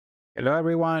Hello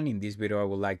everyone, in this video I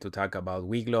would like to talk about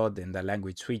Weglot and the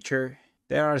language switcher.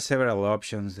 There are several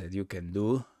options that you can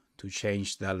do to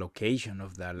change the location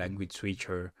of the language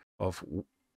switcher of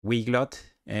Weglot.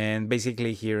 And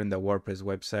basically here in the WordPress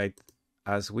website,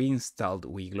 as we installed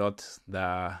Weglot,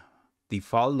 the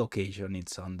default location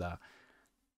is on the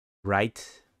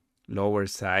right lower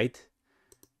side.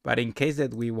 But in case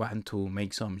that we want to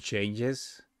make some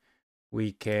changes,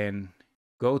 we can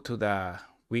go to the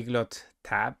Weglot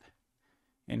tab.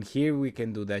 And here we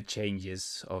can do the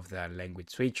changes of the language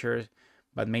switcher,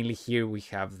 but mainly here we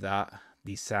have the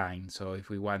design. So if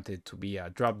we want it to be a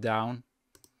drop down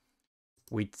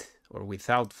with or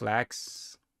without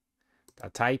flags, the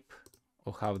type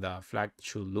of how the flag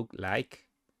should look like,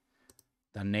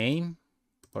 the name,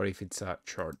 or if it's a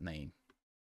short name.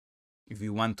 If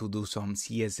you want to do some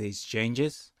CSS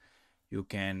changes, you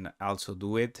can also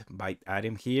do it by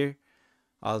adding here.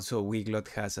 Also, Weglot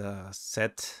has a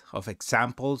set of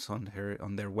examples on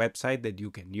their website that you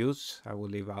can use. I will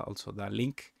leave also the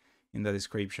link in the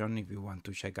description if you want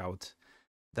to check out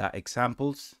the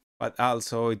examples. But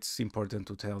also it's important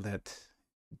to tell that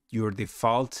your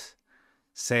default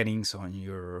settings on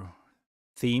your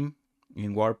theme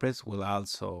in WordPress will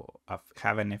also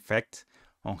have an effect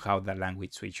on how the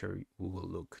language switcher will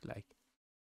look like.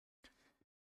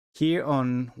 Here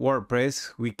on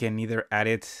WordPress, we can either add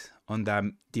it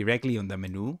directly on the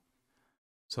menu.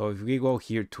 So if we go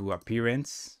here to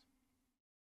appearance,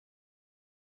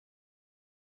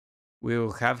 we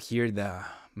will have here the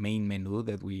main menu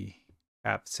that we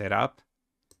have set up.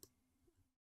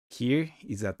 Here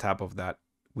is the tab of that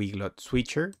Weglot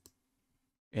switcher,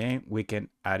 and we can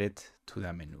add it to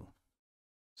the menu.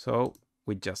 So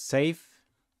we just save,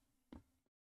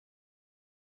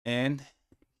 and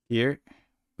here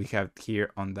we have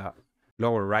here on the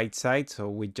lower right side, so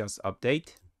we just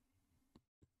update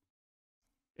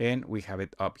and we have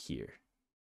it up here.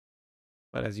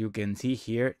 But as you can see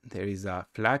here, there is a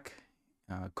flag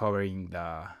covering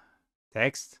the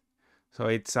text. So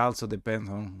it's also depends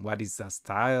on what is the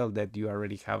style that you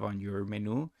already have on your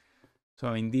menu.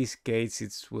 So in this case,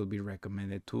 it will be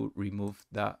recommended to remove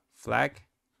the flag.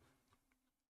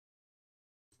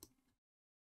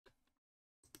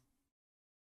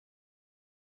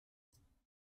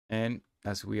 And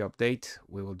as we update,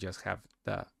 we will just have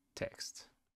the text.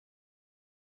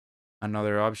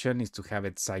 Another option is to have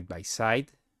it side by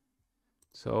side.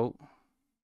 So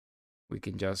we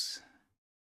can just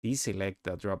deselect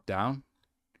the drop down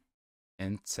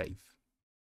and save.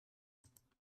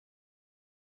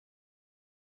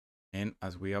 And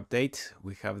as we update,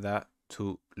 we have the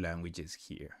two languages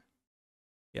here.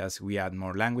 As we add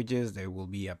more languages, they will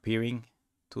be appearing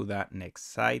to the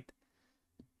next side.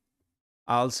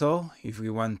 Also, if we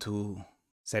want to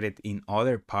set it in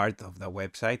other part of the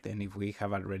website, and if we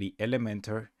have already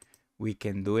Elementor, we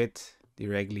can do it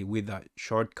directly with a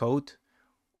shortcode.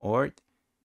 Or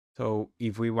so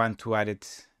if we want to add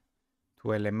it to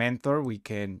Elementor, we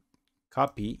can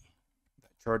copy the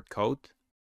shortcode,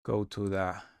 go to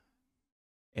the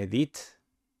edit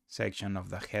section of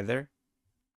the header,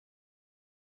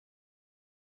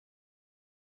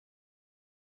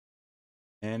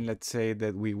 and let's say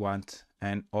that we want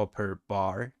an upper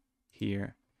bar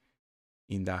here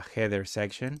in the header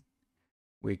section.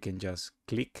 We can just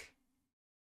click.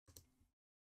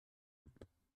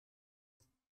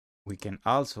 We can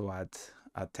also add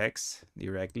a text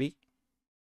directly,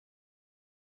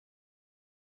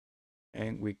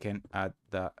 and we can add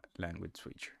the language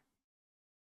switcher.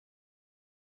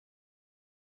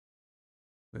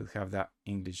 We'll have the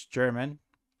English German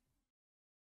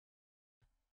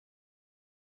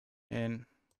and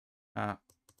a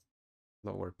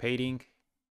lower padding.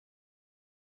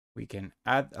 We can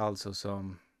add also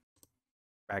some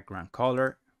background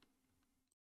color.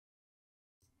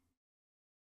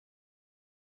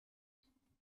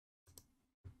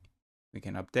 We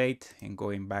can update, and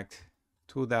going back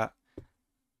to the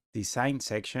design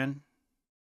section,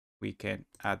 we can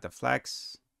add the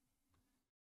flags.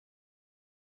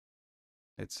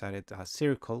 Let's add it a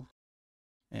circle,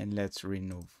 and let's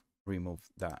remove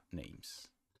the names.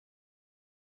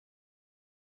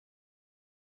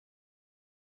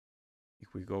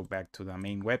 If we go back to the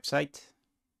main website,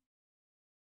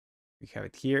 we have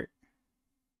it here,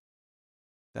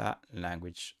 the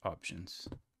language options.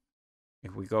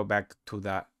 If we go back to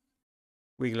the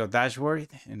Weglot dashboard,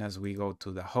 and as we go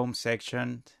to the home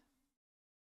section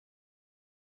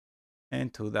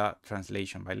and to the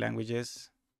translation by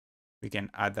languages, we can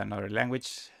add another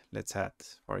language. Let's add,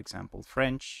 for example,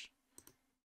 French.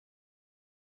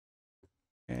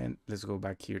 And let's go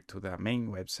back here to the main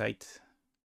website.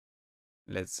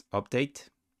 Let's update.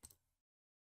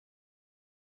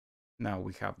 Now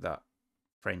we have the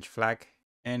French flag,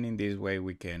 and in this way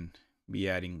we can be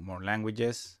adding more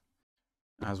languages.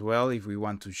 As well, if we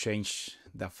want to change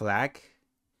the flag,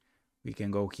 we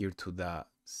can go here to the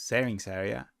settings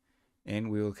area, and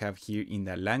we will have here in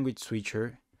the language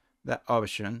switcher the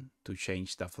option to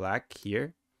change the flag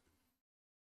here.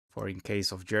 For in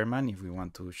case of German, if we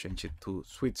want to change it to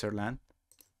Switzerland,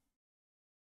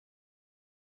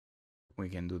 we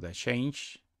can do the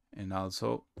change, and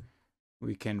also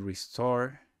we can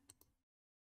restore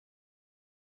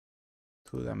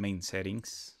to the main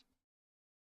settings.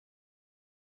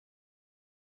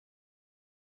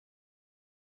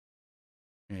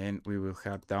 And we will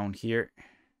have down here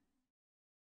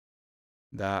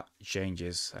the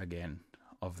changes again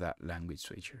of that language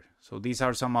switcher. So these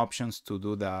are some options to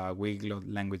do the Weglot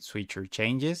Language Switcher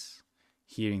changes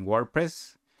here in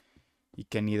WordPress. It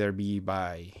can either be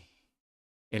by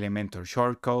Elementor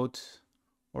shortcode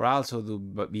or also do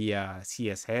via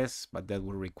CSS, but that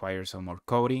will require some more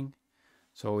coding.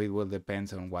 So it will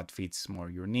depend on what fits more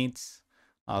your needs.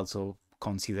 Also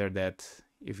consider that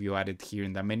if you add it here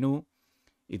in the menu,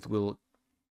 it will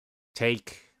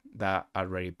take the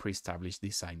already pre-established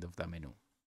design of the menu.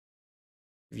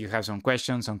 If you have some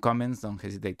questions, some comments, don't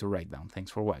hesitate to write down.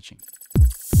 Thanks for watching.